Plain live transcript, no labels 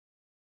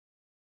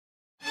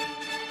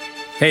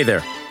Hey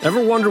there.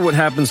 Ever wonder what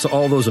happens to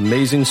all those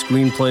amazing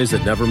screenplays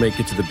that never make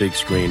it to the big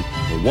screen?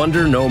 Well,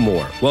 wonder no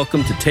more.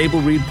 Welcome to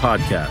Table Read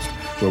Podcast,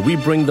 where we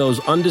bring those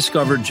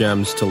undiscovered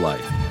gems to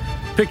life.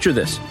 Picture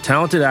this,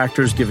 talented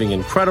actors giving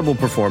incredible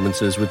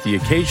performances with the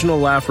occasional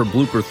laugh or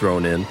blooper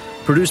thrown in,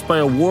 produced by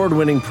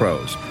award-winning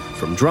pros.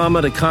 From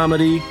drama to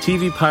comedy,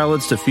 TV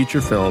pilots to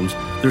feature films,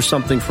 there's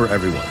something for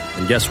everyone.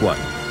 And guess what?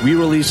 We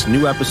release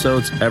new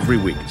episodes every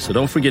week, so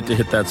don't forget to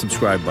hit that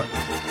subscribe button.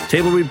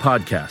 Table Read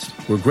Podcast,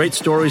 where great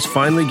stories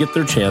finally get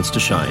their chance to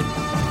shine.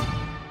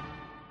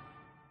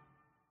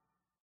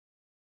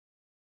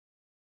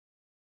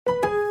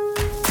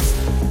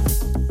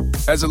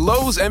 As a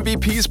Lowe's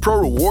MVPs Pro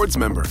Rewards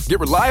member,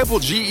 get reliable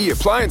GE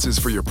appliances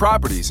for your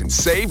properties and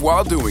save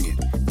while doing it.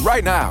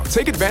 Right now,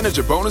 take advantage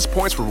of Bonus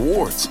Points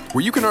Rewards,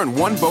 where you can earn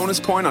 1 bonus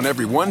point on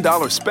every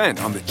 $1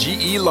 spent on the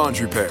GE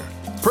laundry pair.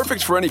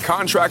 Perfect for any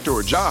contractor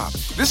or job,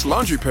 this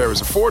laundry pair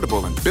is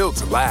affordable and built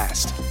to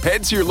last.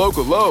 Head to your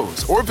local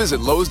Lowe's or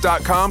visit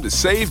Lowe's.com to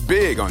save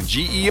big on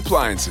GE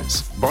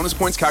appliances. Bonus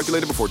points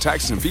calculated before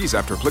taxes and fees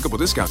after applicable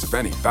discounts, if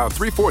any. Valid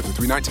 3/4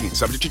 through 3/19,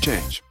 subject to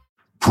change.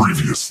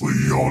 Previously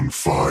on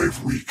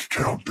 5-Week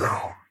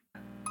Countdown.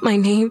 My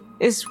name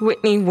is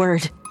Whitney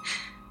Word.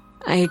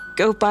 I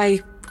go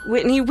by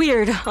Whitney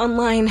Weird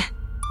online.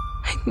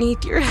 I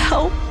need your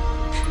help.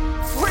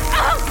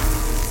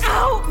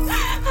 Ow!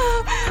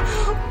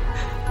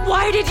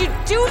 Why did you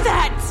do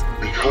that?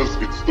 Because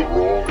it's the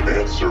wrong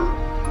answer,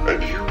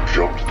 and you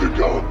jumped the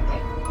gun.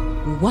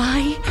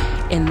 Why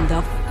in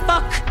the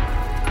fuck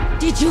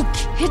did you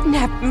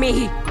kidnap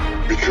me?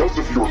 Because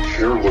of your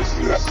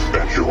carelessness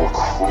and your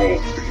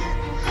cruelty,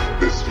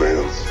 this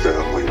man's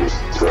family was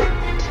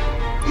threatened.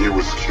 He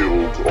was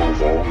killed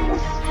along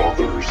with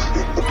others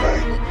in the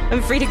bank.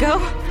 I'm free to go?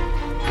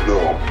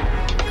 No.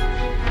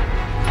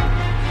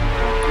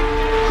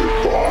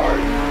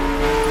 Goodbye,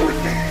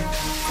 Whitney.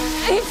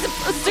 I'm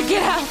supposed to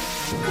get out.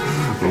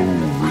 Oh,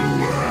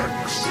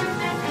 relax.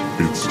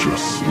 It's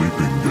just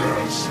sleeping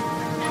gas.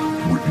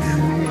 Whitney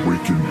will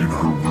awaken in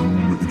her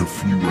room in a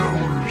few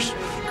hours.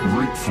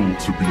 Grateful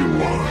to be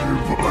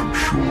alive, I'm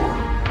sure.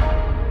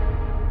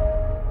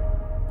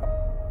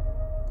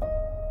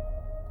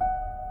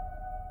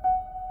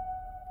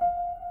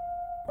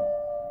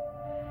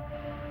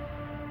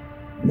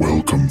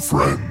 Welcome,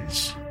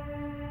 friends.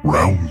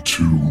 Round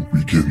 2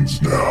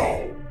 begins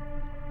now.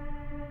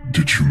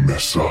 Did you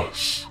miss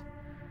us?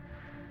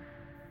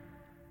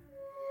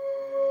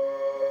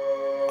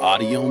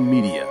 Audio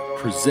Media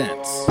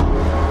presents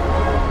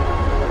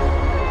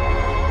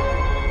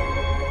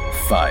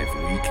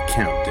 5-Week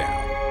Countdown.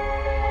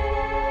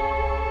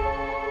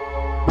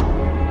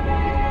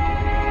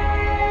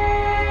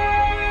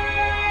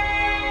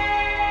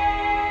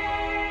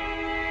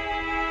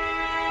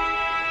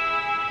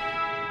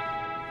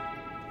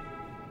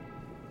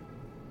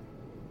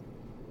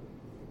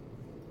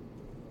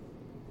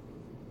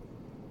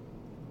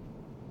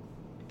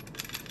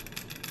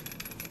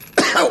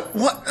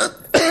 What?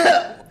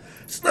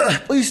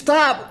 Please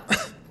stop.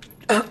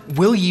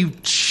 Will you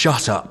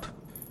shut up?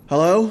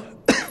 Hello?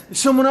 Is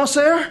someone else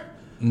there?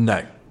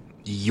 No.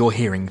 You're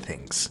hearing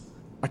things.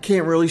 I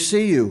can't really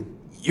see you.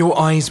 Your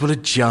eyes will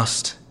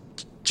adjust.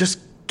 Just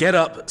get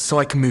up so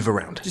I can move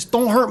around. Just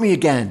don't hurt me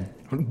again.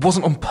 It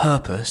wasn't on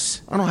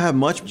purpose. I don't have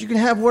much, but you can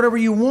have whatever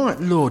you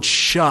want. Lord,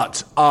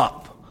 shut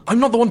up. I'm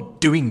not the one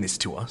doing this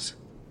to us.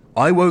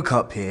 I woke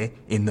up here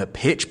in the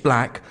pitch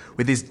black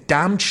with this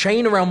damn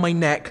chain around my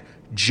neck,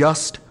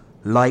 just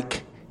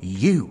like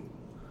you.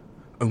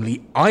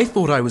 Only I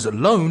thought I was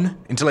alone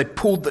until I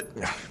pulled the...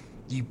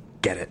 You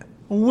get it.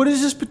 What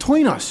is this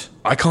between us?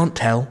 I can't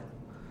tell.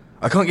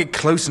 I can't get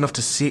close enough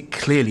to see it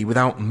clearly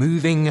without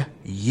moving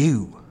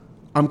you.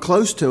 I'm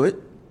close to it.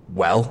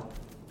 Well?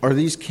 Are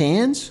these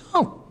cans?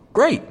 Oh,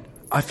 great.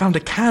 I found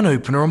a can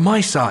opener on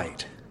my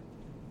side.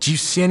 Do you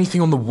see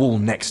anything on the wall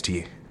next to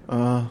you?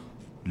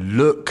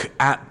 Look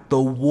at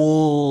the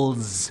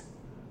walls.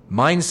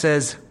 Mine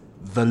says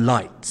the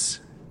lights.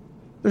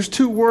 There's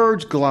 2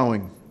 words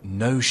glowing.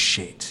 No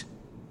shit.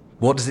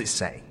 What does it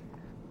say?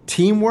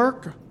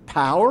 Teamwork?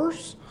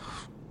 Powers?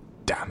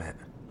 Damn it.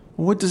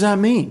 What does that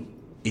mean?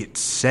 It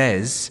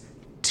says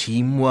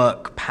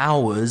teamwork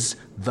powers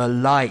the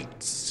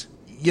lights.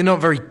 You're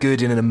not very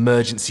good in an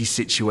emergency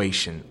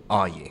situation,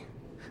 are you?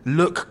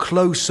 Look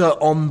closer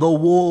on the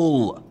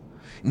wall,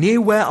 near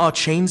where our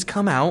chains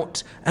come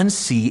out, and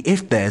see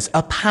if there's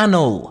a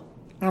panel.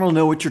 I don't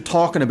know what you're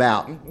talking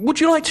about. Would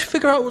you like to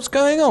figure out what's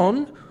going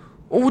on?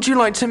 Or would you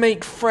like to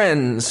make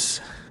friends?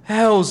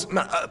 Hell's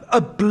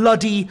a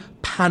bloody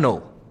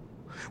panel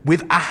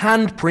with a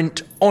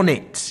handprint on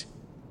it.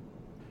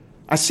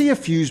 I see a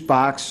fuse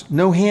box,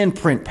 no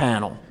handprint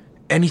panel.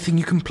 Anything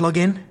you can plug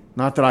in?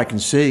 Not that I can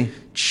see.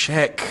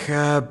 Check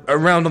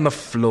around on the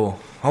floor.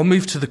 I'll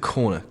move to the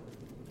corner.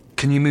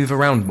 Can you move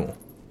around more?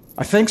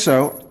 I think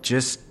so.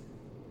 Just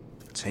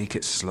take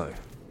it slow.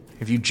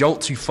 If you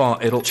jolt too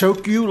far, it'll...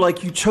 Choke you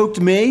like you choked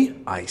me?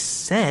 I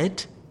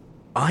said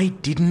I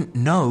didn't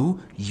know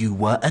you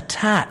were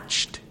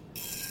attached.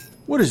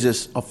 What is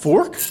this, a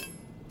fork?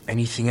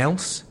 Anything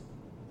else?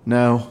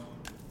 No.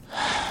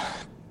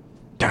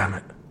 Damn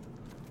it.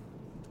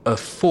 A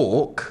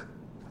fork?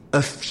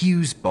 A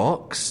fuse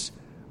box?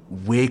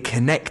 We're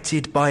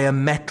connected by a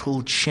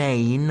metal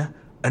chain,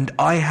 and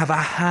I have a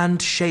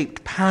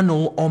hand-shaped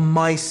panel on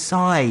my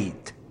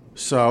side.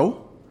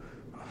 So,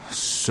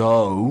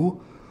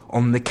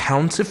 on the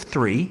count of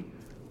 3,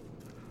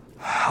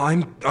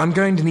 I'm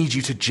going to need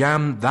you to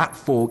jam that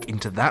fork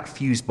into that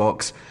fuse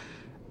box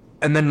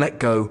and then let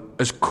go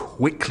as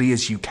quickly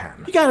as you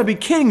can. you gotta be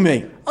kidding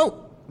me.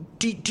 Oh,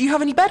 do you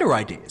have any better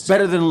ideas?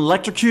 Better than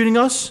electrocuting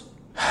us?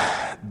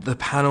 The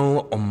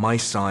panel on my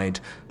side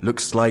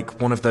looks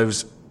like one of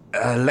those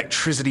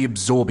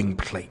electricity-absorbing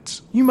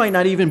plates. You might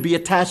not even be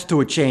attached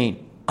to a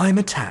chain. I'm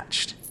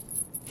attached.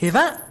 Hear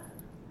that?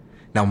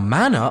 Now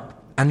man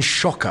up and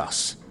shock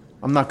us.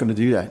 I'm not gonna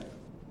do that.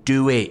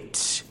 Do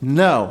it.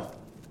 No.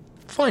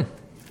 Fine.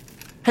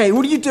 Hey,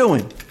 what are you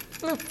doing?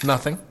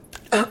 Nothing.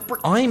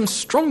 I'm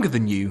stronger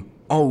than you,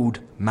 old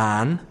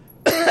man.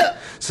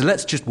 So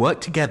let's just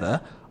work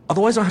together.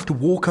 Otherwise I'll have to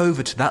walk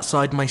over to that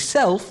side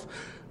myself,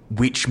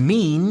 which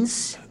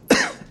means...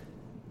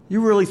 You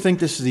really think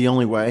this is the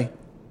only way?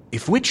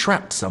 If we're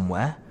trapped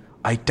somewhere,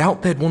 I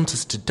doubt they'd want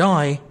us to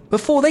die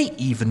before they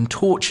even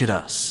tortured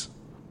us.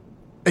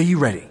 Are you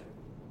ready?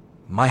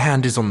 My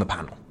hand is on the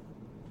panel.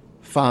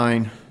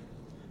 Fine.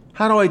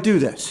 How do I do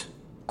this?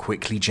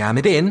 Quickly jam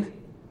it in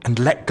and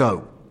let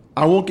go.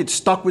 I won't get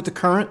stuck with the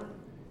current?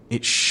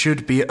 It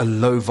should be a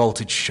low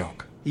voltage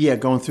shock. Yeah,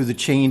 going through the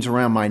chains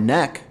around my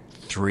neck.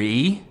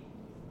 3,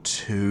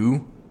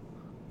 2,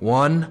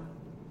 1,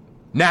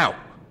 now!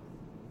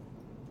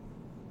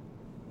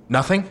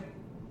 Nothing?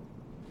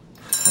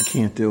 I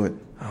can't do it.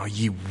 Oh,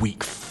 you weak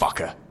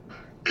fucker.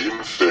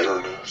 In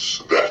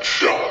fairness, that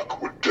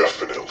shock would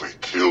definitely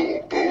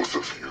kill both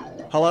of you.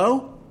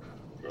 Hello?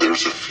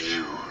 There's a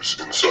fuse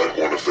inside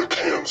one of the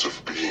cans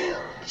of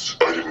beans.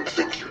 I didn't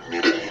think you'd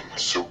need it in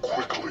so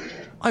quickly.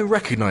 I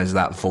recognize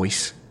that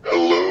voice.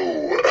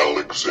 Hello,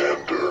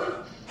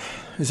 Alexander.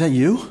 Is that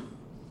you?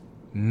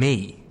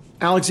 Me.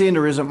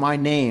 Alexander isn't my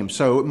name,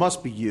 so it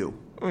must be you.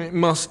 It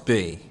must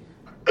be.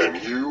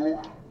 And you?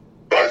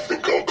 I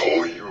think I'll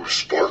call you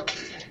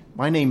Sparky.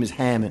 My name is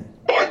Hammond.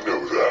 I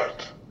know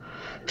that.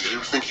 Do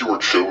you think you were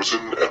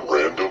chosen at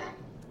random?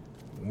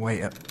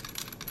 Wait up.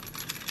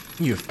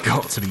 You've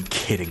got to be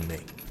kidding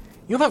me.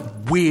 You're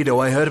that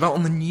weirdo I heard about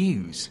on the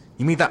news.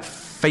 You mean that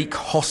fake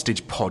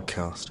hostage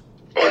podcast?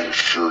 I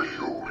assure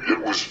you,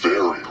 it was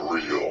very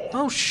real.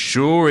 Oh,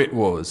 sure it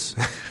was.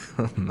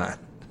 Oh, man.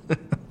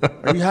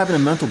 Are you having a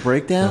mental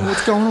breakdown?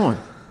 What's going on?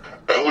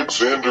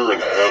 Alexander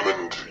and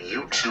Hammond,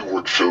 you two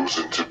were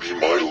chosen to be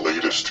my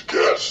latest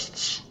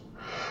guests.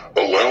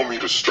 Allow me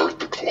to start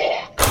the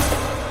clock.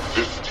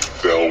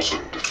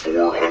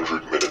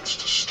 50,400 minutes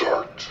to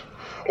start.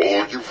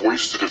 Although you've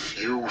wasted a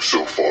few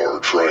so far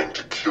trying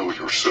to kill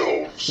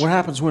yourselves. What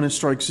happens when it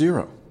strikes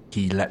 0?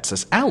 He lets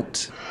us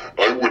out.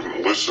 I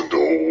wouldn't listen to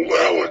old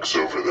Alex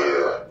over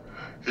there.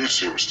 He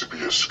seems to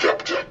be a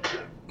skeptic.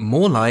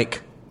 More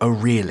like a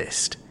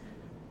realist.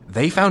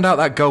 They found out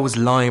that girl was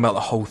lying about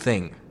the whole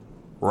thing,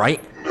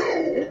 right?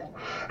 No,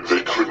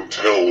 they couldn't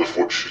tell if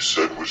what she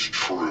said was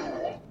true.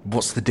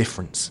 What's the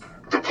difference?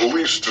 The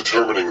police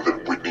determining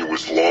that Whitney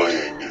was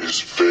lying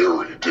is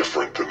very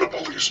different than the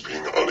police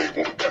being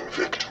unable to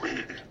convict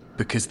me.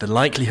 Because the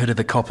likelihood of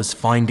the coppers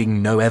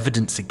finding no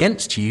evidence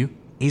against you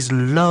is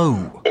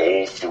low.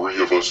 All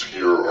 3 of us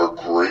here are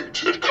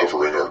great at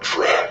covering our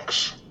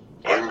tracks.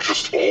 I'm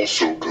just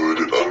also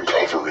good at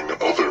uncovering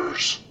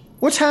others.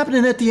 What's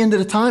happening at the end of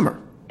the timer?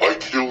 I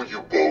kill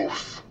you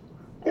both.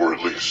 Or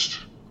at least,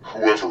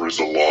 whoever is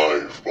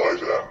alive by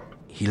then.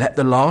 He let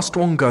the last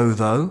one go,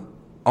 though,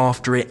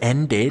 after it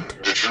ended.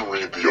 Did you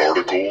read the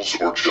articles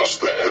or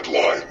just the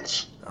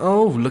headlines?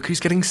 Oh, look who's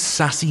getting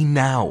sassy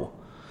now.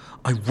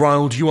 I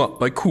riled you up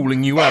by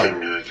calling you I out.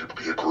 knew you'd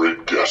be a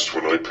great guest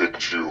when I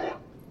picked you.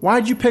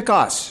 Why'd you pick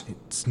us?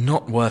 It's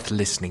not worth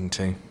listening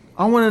to.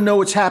 I want to know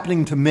what's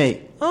happening to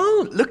me.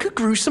 Oh, look at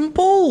gruesome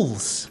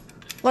balls.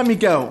 Let me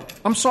go.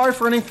 I'm sorry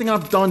for anything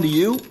I've done to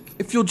you.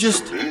 If you'll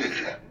just... Me?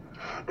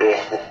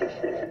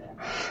 Oh,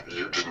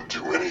 you didn't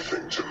do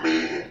anything to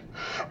me.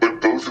 But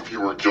both of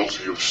you are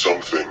guilty of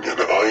something,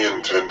 and I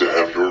intend to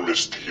have your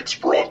misdeeds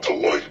brought to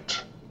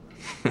light.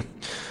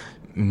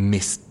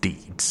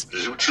 Misdeeds.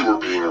 You two are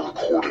being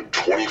recorded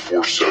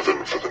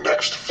 24/7 for the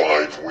next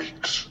 5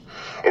 weeks.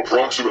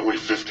 Approximately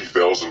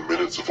 50,000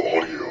 minutes of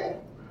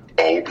audio.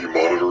 I'll be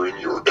monitoring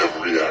your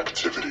every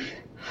activity.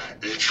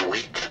 Each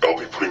week, I'll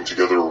be putting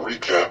together a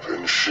recap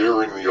and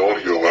sharing the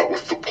audio out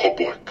with the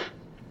public.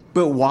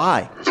 But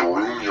why? The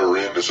room you're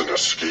in is an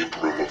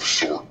escape room of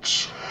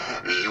sorts.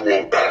 You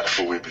won't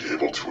actually be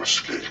able to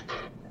escape,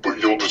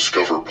 but you'll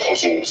discover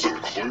puzzles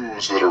and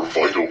clues that are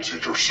vital to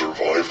your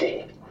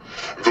survival.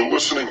 The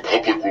listening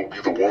public will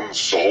be the ones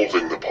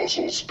solving the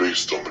puzzles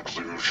based on the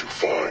clues you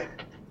find.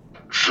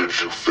 Should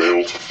you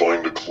fail to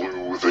find a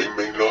clue, they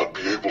may not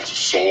be able to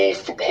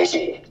solve the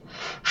puzzle.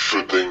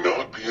 Should they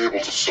not be able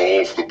to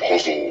solve the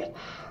puzzle,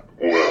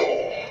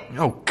 well...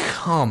 Oh,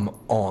 come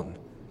on.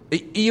 Are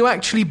you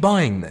actually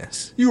buying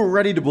this? You were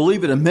ready to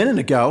believe it a minute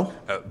ago.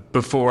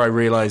 Before I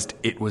realized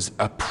it was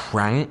a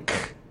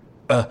prank?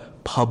 A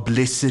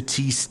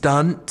publicity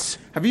stunt?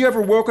 Have you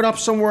ever woken up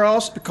somewhere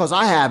else? Because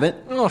I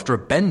haven't. After a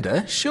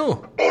bender,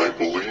 sure. I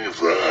believe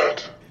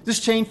that. This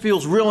chain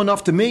feels real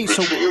enough to me, The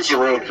so... chains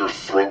around your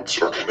throats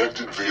are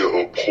connected via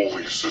a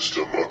pulley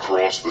system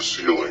across the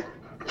ceiling.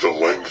 The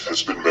length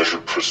has been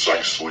measured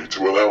precisely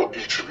to allow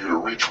each of you to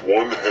reach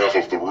one half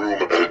of the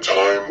room at a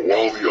time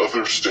while the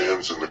other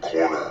stands in the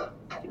corner.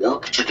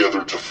 Work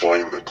together to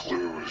find the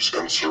clues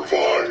and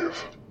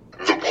survive.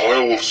 The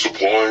pile of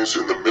supplies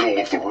in the middle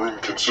of the room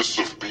consists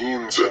of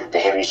beans and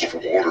bottles of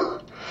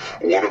water.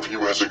 One of you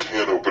has a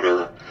can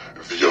opener,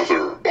 the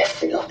other a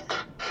fork.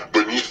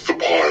 Beneath the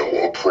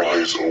pile, a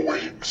prize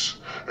awaits,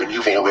 and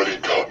you've already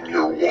gotten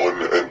your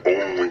one and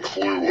only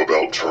clue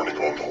about turning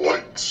on the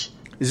lights.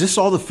 Is this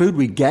all the food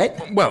we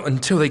get? Well,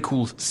 until they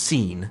call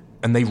scene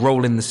and they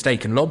roll in the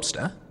steak and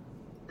lobster.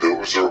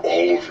 Those are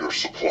all of your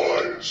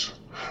supplies.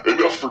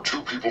 Enough for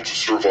 2 people to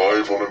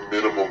survive on a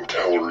minimum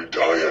calorie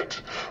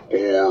diet,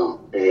 or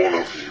one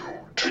of you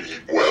to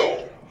eat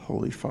well.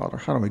 Holy Father,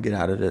 how do we get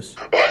out of this?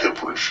 I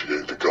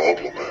appreciate the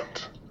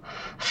compliment.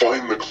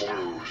 Find the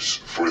clues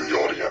for the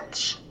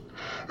audience.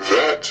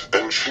 That,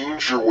 and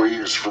change your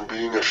ways from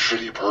being a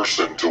shitty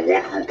person to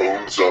one who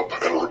owns up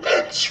and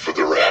repents for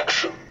their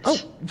actions. Oh,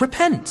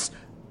 repents?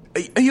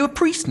 Are you a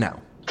priest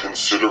now?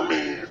 Consider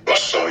me a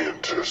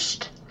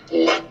scientist.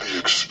 Let the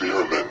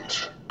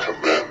experiment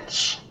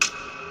commence.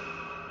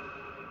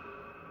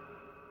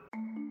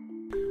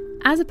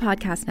 As a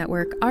podcast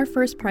network, our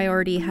first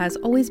priority has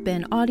always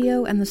been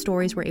audio and the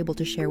stories we're able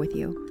to share with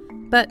you.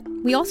 But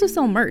we also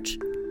sell merch,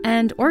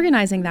 and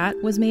organizing that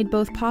was made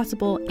both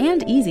possible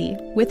and easy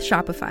with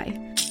Shopify.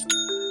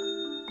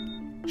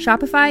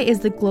 Shopify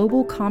is the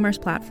global commerce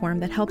platform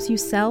that helps you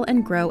sell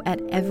and grow at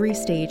every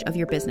stage of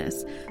your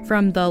business,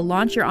 from the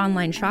launch your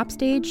online shop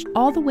stage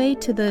all the way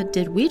to the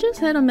did we just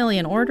hit 1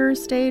 million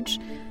orders stage.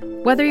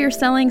 Whether you're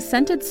selling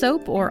scented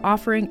soap or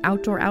offering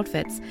outdoor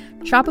outfits,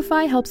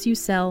 Shopify helps you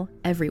sell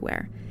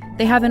everywhere.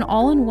 They have an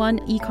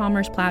all-in-one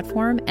e-commerce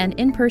platform and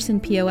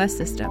in-person POS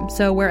system,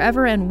 so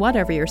wherever and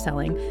whatever you're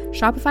selling,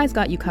 Shopify's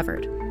got you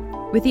covered.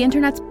 With the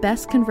internet's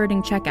best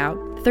converting checkout,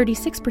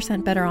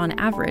 36% better on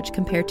average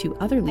compared to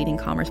other leading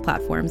commerce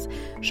platforms,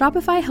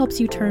 Shopify helps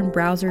you turn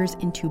browsers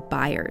into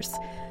buyers.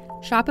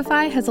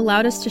 Shopify has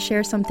allowed us to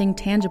share something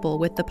tangible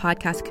with the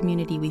podcast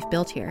community we've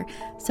built here,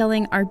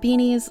 selling our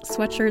beanies,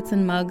 sweatshirts,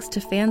 and mugs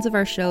to fans of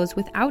our shows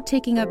without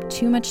taking up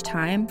too much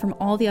time from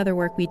all the other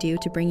work we do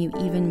to bring you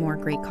even more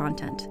great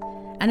content.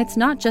 And it's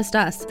not just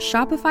us.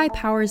 Shopify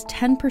powers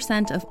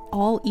 10% of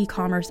all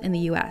e-commerce in the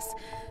US.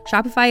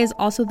 Shopify is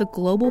also the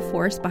global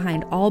force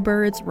behind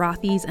Allbirds,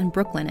 Rothy's, and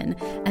Brooklinen,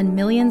 and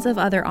millions of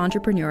other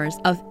entrepreneurs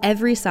of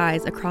every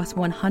size across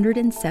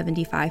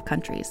 175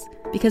 countries.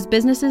 Because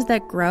businesses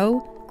that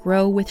grow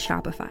with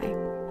Shopify.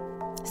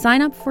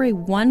 Sign up for a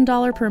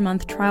 $1 per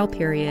month trial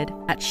period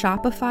at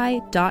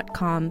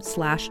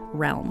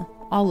shopify.com/realm,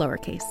 all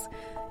lowercase.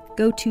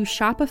 Go to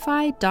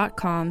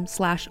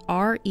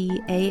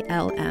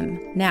shopify.com/REALM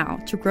now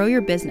to grow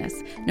your business,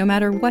 no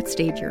matter what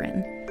stage you're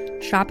in.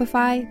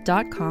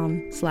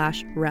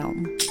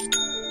 Shopify.com/realm.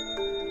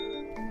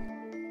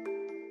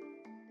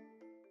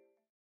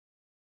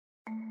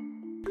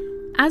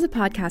 As a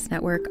podcast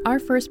network, our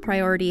first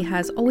priority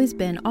has always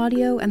been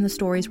audio and the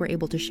stories we're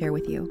able to share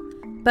with you.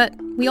 But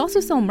we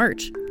also sell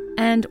merch,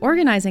 and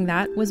organizing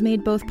that was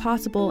made both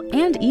possible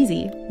and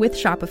easy with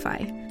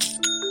Shopify.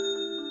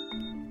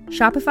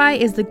 Shopify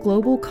is the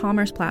global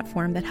commerce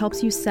platform that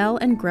helps you sell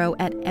and grow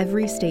at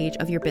every stage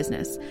of your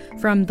business,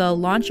 from the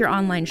launch your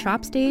online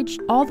shop stage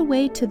all the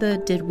way to the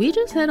did we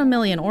just hit 1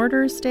 million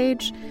orders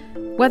stage.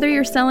 Whether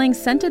you're selling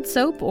scented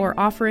soap or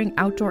offering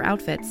outdoor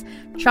outfits,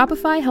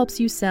 Shopify helps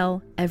you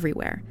sell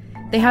everywhere.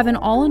 They have an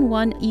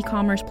all-in-one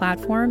e-commerce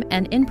platform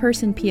and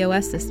in-person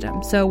POS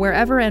system, so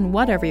wherever and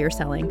whatever you're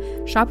selling,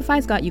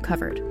 Shopify's got you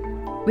covered.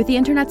 With the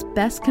internet's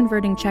best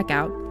converting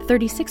checkout,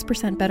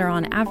 36% better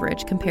on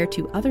average compared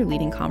to other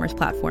leading commerce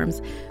platforms,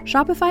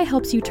 Shopify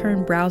helps you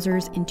turn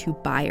browsers into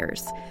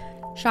buyers.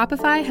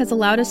 Shopify has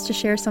allowed us to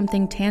share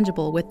something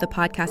tangible with the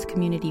podcast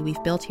community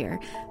we've built here,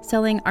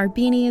 selling our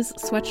beanies,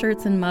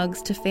 sweatshirts, and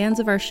mugs to fans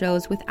of our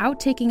shows without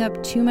taking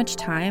up too much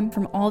time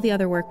from all the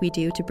other work we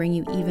do to bring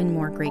you even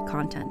more great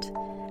content.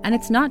 And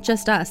it's not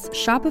just us.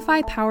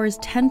 Shopify powers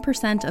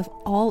 10% of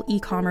all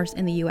e-commerce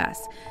in the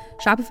US.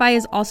 Shopify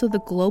is also the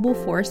global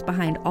force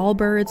behind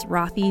Allbirds,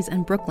 Rothy's,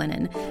 and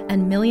Brooklinen,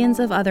 and millions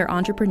of other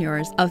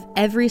entrepreneurs of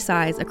every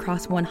size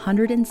across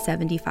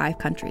 175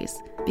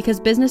 countries. Because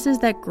businesses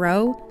that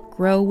grow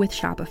with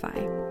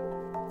Shopify.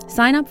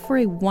 Sign up for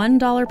a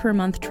 $1 per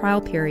month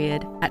trial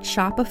period at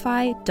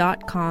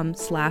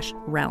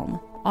shopify.com/realm,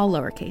 all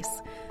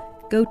lowercase.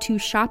 Go to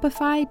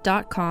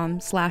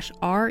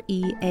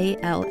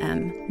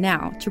shopify.com/REALM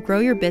now to grow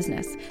your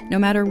business, no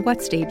matter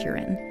what stage you're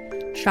in.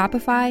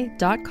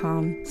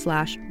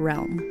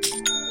 Shopify.com/realm.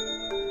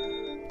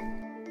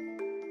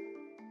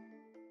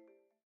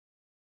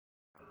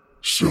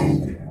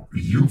 So,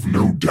 you've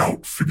no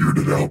doubt figured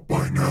it out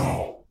by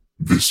now.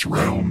 This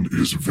round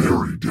is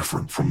very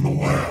different from the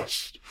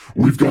last.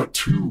 We've got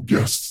 2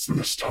 guests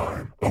this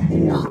time, a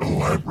more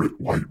elaborate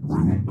white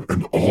room,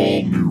 and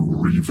all new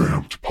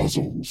revamped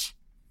puzzles.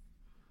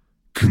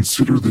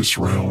 Consider this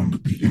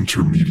round the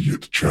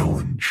intermediate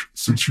challenge,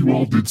 since you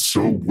all did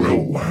so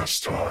well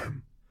last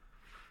time.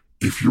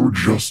 If you're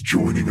just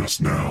joining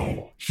us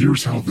now,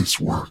 here's how this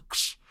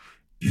works.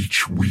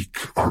 Each week,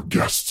 our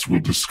guests will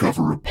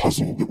discover a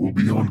puzzle that will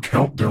be on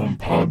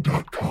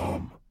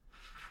countdownpod.com.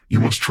 You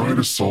must try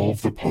to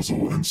solve the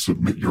puzzle and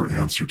submit your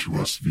answer to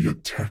us via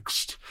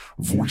text,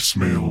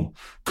 voicemail,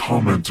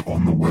 comment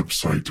on the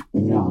website,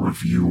 or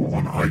review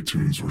on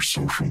iTunes or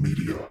social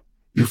media.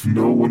 If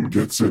no one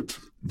gets it,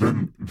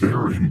 then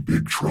they're in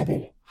big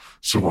trouble.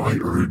 So I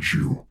urge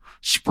you,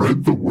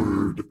 spread the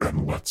word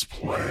and let's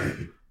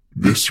play.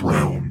 This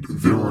round,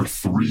 there are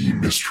 3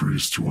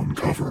 mysteries to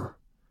uncover.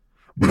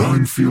 But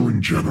I'm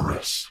feeling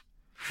generous.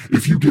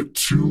 If you get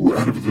 2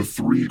 out of the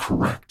 3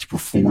 correct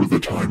before the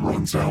time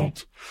runs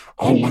out,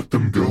 I'll let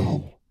them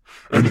go.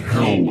 And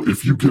hell,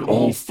 if you get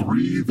all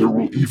 3, there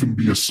will even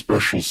be a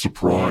special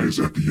surprise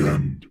at the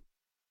end.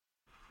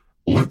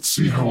 Let's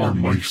see how our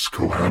mice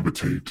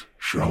cohabitate,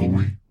 shall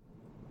we?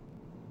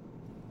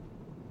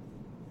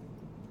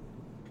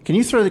 Can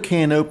you throw the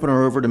can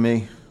opener over to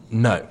me?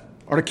 No.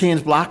 Are the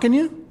cans blocking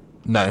you?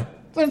 No.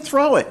 Then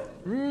throw it.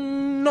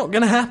 Not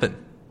gonna happen.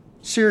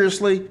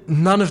 Seriously?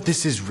 None of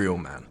this is real,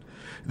 man.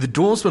 The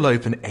doors will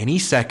open any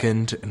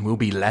second and we'll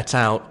be let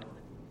out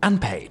and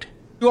paid.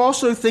 You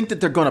also think that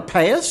they're gonna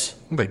pay us?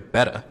 They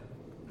better.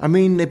 I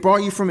mean, they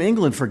brought you from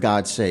England, for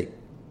God's sake.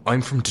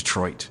 I'm from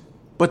Detroit.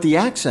 But the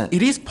accent...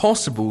 It is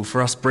possible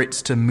for us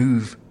Brits to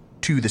move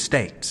to the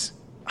States.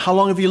 How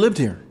long have you lived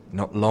here?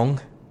 Not long.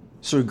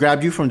 So he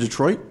grabbed you from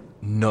Detroit?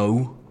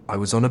 No, I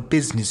was on a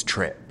business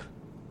trip.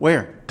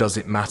 Where? Does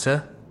it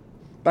matter?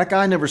 That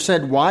guy never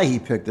said why he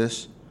picked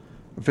us.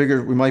 I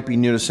figured we might be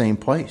near the same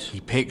place.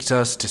 He picked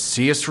us to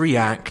see us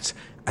react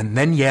and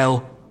then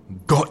yell,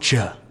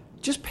 "Gotcha!"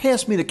 Just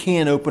pass me the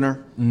can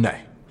opener. No.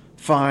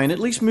 Fine, at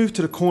least move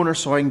to the corner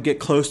so I can get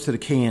close to the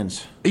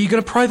cans. Are you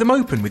going to pry them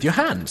open with your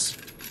hands?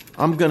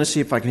 I'm gonna see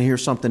if I can hear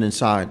something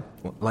inside.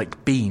 What,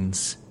 like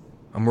beans?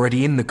 I'm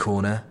already in the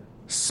corner.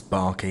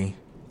 Sparky.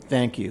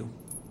 Thank you.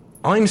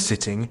 I'm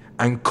sitting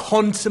and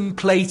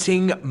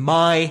contemplating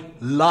my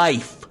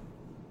life.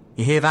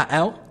 You hear that,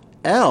 L?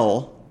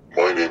 L?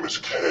 My name is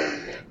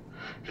Kay.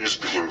 He's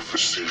being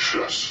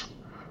facetious.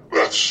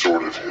 That's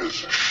sort of his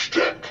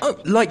shtick. Oh,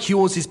 like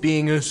yours is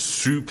being a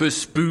super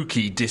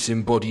spooky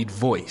disembodied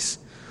voice.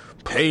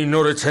 Pay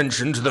no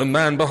attention to the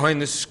man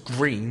behind the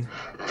screen.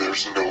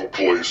 There's no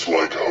place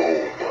like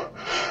home.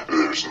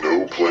 There's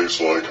no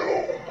place like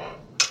home.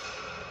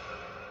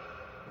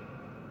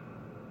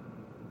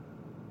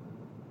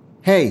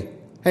 Hey,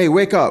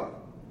 wake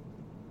up.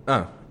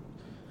 Oh.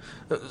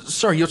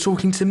 Sorry, you're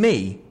talking to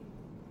me?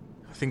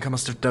 I think I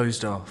must have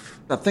dozed off.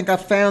 I think I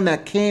found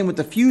that can with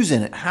the fuse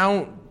in it.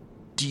 How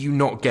do you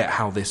not get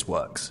how this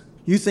works?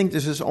 You think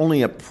this is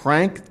only a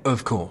prank?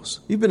 Of course.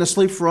 You've been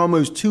asleep for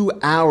almost 2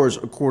 hours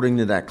according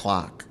to that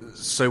clock.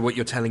 So what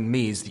you're telling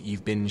me is that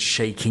you've been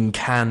shaking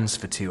cans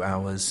for 2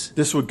 hours?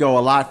 This would go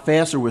a lot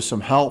faster with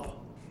some help.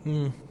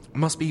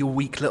 Must be your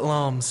weak little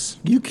arms.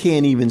 You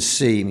can't even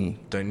see me.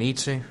 Don't need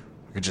to.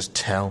 I could just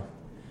tell.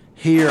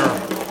 Here.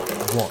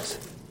 What?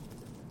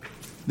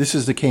 This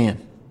is the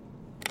can.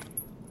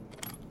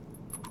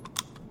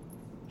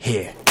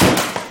 Here.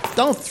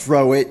 Don't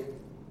throw it.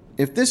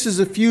 If this is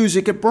a fuse,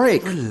 it could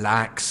break.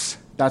 Relax.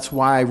 That's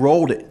why I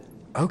rolled it.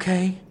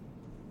 Okay.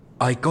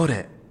 I got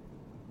it.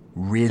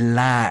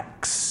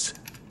 Relax.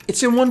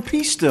 It's in one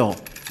piece still.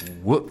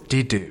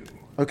 Whoop-de-doo.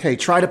 Okay,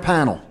 try the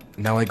panel.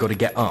 Now I gotta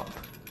get up.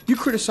 You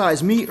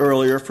criticized me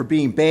earlier for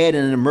being bad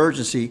in an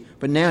emergency,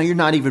 but now you're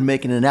not even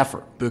making an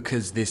effort.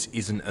 Because this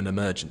isn't an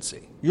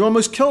emergency. You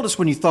almost killed us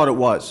when you thought it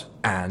was.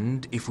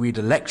 And if we'd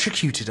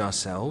electrocuted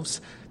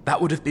ourselves,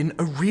 that would have been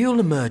a real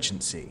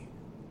emergency.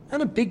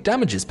 And a big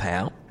damages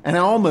payout. And I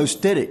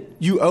almost did it.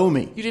 You owe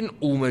me. You didn't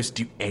almost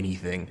do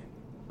anything.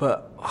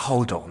 But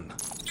hold on.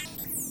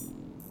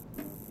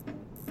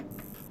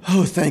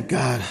 Oh, thank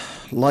God.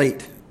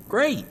 Light.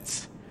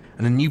 Great.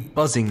 And a new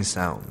buzzing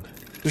sound.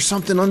 There's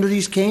something under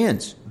these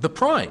cans. The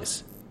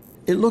prize.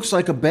 It looks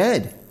like a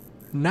bed.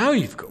 Now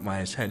you've got my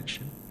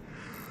attention.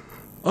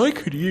 I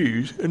could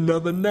use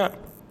another nap.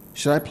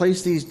 Should I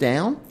place these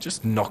down?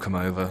 Just knock them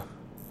over.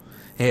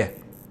 Here.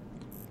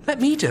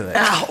 Let me do it.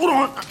 Ah, hold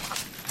on.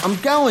 I'm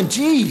going,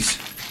 jeez.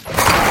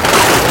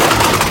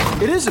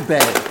 It is a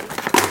bed.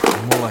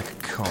 More like a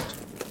cot.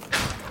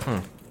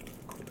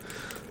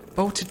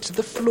 Bolted to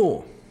the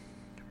floor.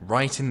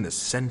 Right in the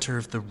center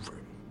of the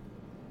room.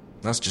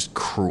 That's just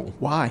cruel.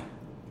 Why?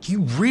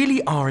 You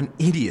really are an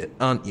idiot,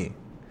 aren't you?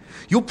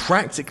 You're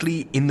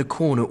practically in the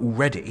corner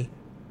already,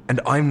 and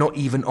I'm not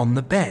even on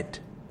the bed.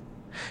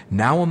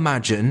 Now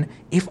imagine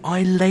if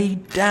I lay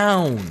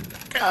down.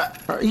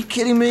 Are you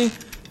kidding me?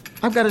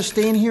 I've got to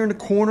stand here in the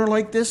corner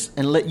like this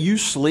and let you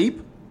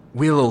sleep?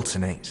 We'll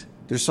alternate.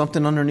 There's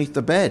something underneath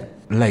the bed.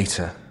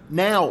 Later.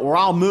 Now, or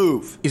I'll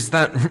move. Is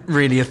that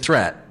really a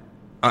threat?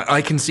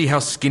 I can see how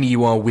skinny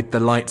you are with the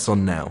lights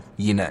on now,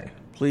 you know.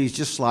 Please,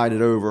 just slide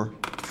it over.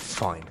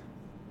 Fine.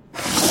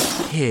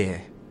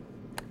 Here.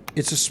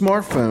 It's a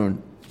smartphone.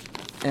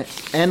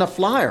 And a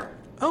flyer.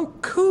 Oh,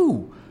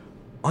 cool.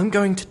 I'm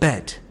going to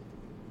bed.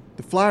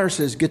 The flyer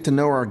says get to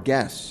know our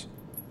guests.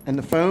 And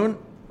the phone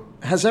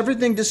has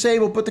everything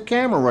disabled but the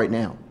camera right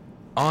now.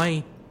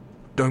 I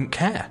don't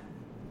care.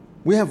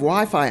 We have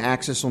Wi-Fi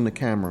access on the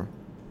camera.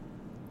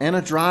 And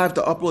a drive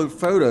to upload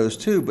photos,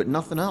 too, but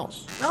nothing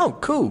else. Oh,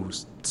 cool.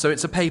 So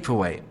it's a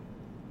paperweight.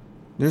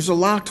 There's a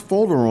locked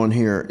folder on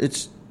here.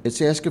 It's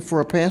asking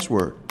for a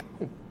password.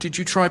 Did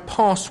you try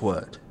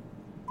password?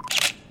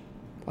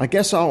 I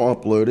guess I'll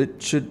upload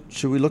it.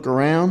 Should we look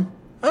around?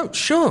 Oh,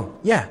 sure,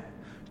 yeah.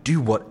 Do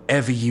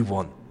whatever you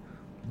want.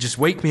 Just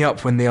wake me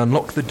up when they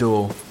unlock the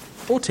door,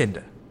 or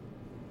Tinder.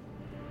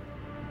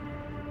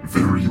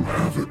 There you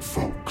have it,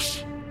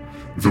 folks.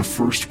 The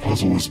first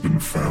puzzle has been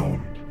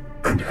found,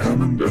 and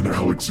Hammond and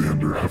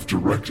Alexander have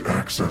direct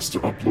access to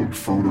upload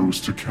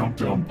photos to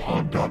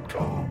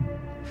countdownpod.com.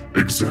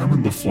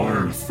 Examine the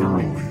flyer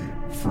thoroughly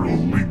for a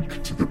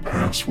link to the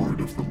password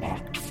of the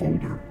locked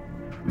folder.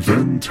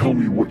 Then tell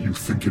me what you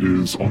think it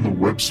is on the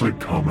website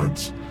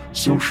comments,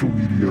 social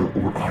media,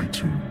 or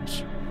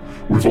iTunes.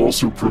 We've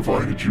also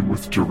provided you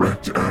with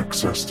direct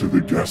access to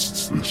the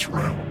guests this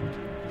round.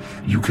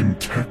 You can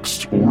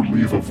text or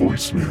leave a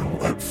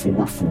voicemail at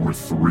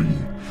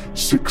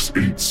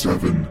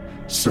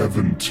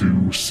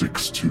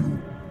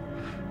 443-687-7262.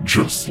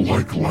 Just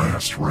like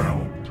last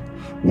round,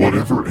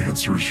 whatever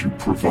answers you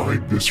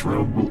provide this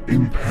round will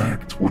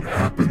impact what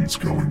happens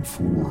going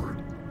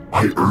forward.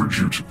 I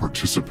urge you to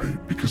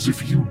participate because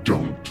if you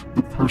don't,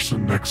 the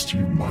person next to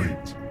you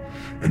might.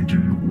 And do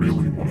you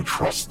really want to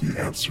trust the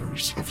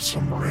answers of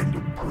some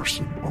random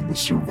person on the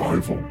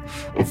survival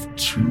of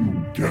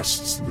 2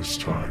 guests this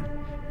time?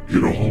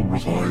 It all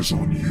relies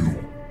on you.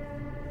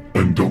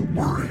 And don't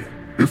worry,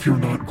 if you're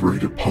not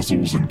great at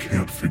puzzles and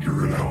can't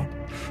figure it out,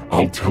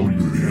 I'll tell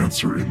you the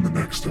answer in the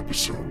next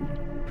episode.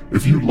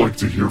 If you'd like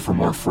to hear from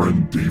our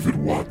friend David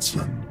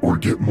Watson, or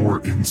get more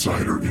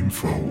insider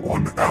info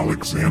on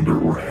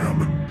Alexander or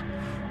Hammond,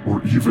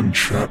 or even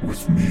chat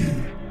with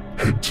me,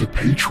 head to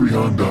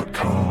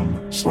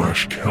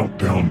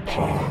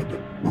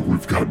patreon.com/countdownpod, where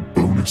we've got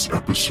bonus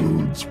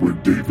episodes where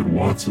David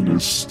Watson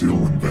is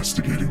still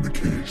investigating the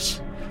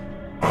case.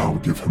 I'll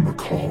give him a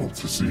call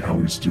to see how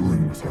he's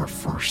doing with our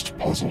first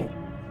puzzle,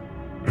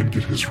 and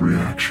get his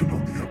reaction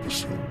on the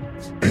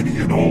episodes. Any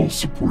and all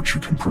support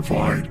you can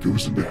provide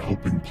goes into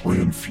helping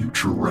plan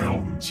future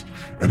rounds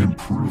and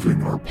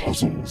improving our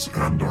puzzles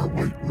and our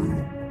White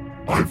Room.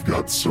 I've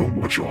got so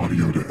much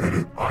audio to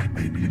edit, I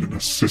may need an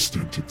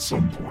assistant at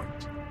some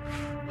point.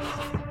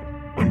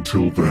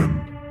 Until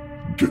then,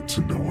 get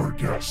to know our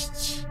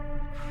guests.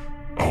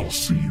 I'll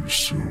see you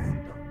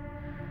soon.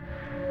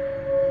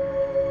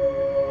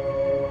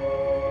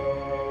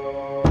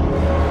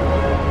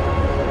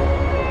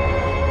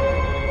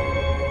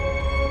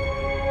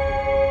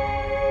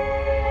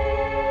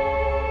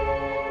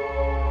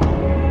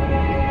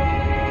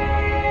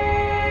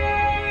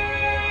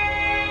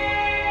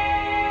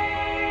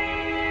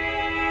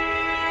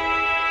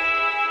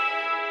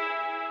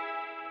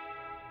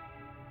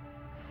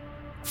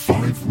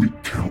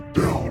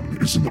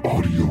 Is an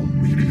audio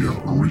media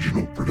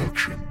original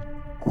production,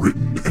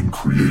 written and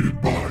created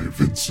by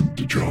Vincent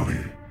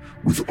DeJohnny,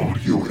 with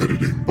audio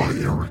editing by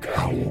Eric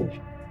Howell.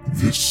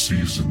 This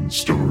season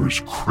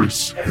stars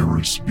Chris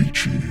Harris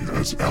Beachy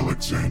as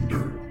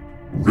Alexander,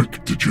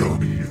 Rick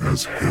DeJohnny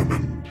as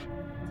Hammond,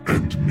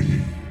 and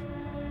me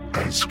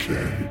as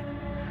Kay.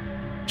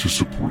 To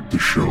support the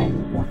show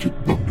or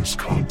get bonus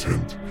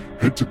content,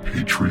 head to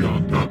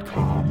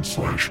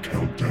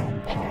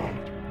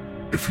patreon.com/countdownpod.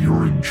 If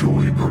you're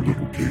enjoying our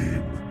little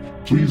game,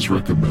 please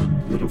recommend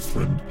that a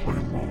friend play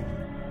along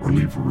or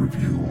leave a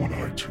review on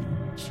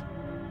iTunes.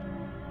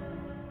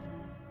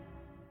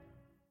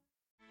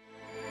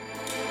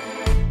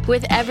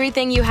 With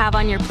everything you have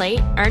on your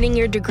plate, earning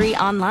your degree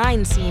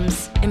online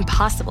seems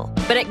impossible.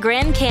 But at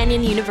Grand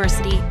Canyon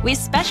University, we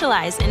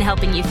specialize in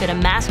helping you fit a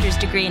master's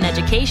degree in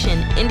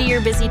education into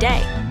your busy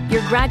day.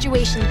 Your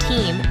graduation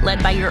team,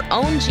 led by your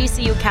own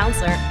GCU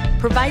counselor,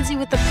 provides you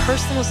with the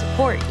personal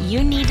support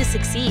you need to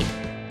succeed.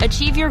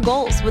 Achieve your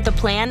goals with a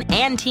plan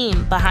and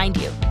team behind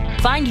you.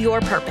 Find your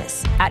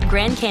purpose at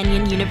Grand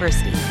Canyon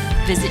University.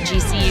 Visit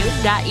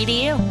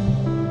gcu.edu.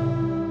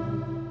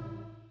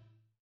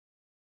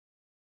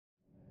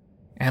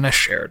 Anna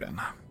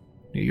Sheridan,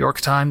 New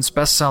York Times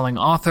bestselling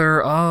author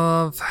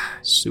of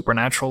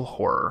supernatural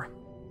horror,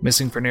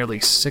 missing for nearly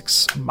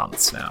 6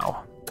 months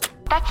now.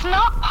 That's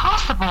not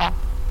possible.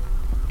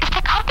 Is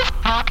the compass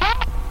broken?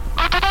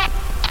 Or did it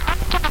turn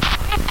to the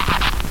same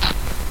pattern?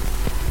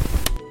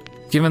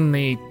 Given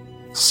the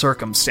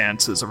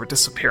circumstances of her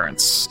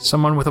disappearance,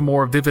 someone with a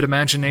more vivid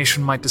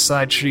imagination might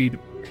decide she'd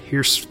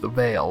pierced the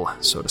veil,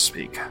 so to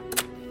speak.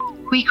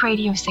 Weak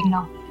radio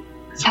signal.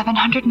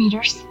 700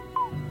 meters.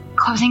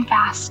 Closing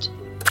fast.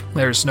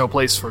 There's no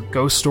place for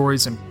ghost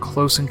stories and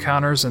close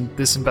encounters in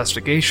this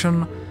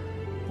investigation,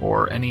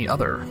 or any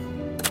other.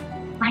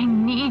 I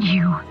need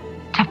you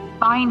to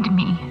find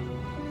me.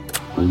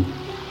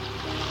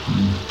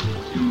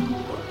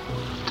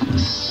 To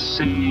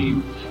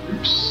save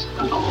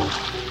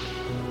yourself.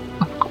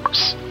 Of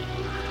course.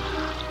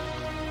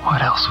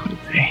 What else would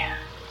it be?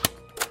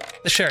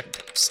 The Sheridan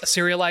Tapes, a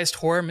serialized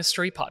horror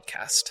mystery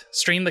podcast.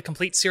 Stream the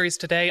complete series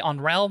today on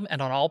Realm and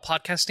on all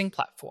podcasting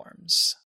platforms.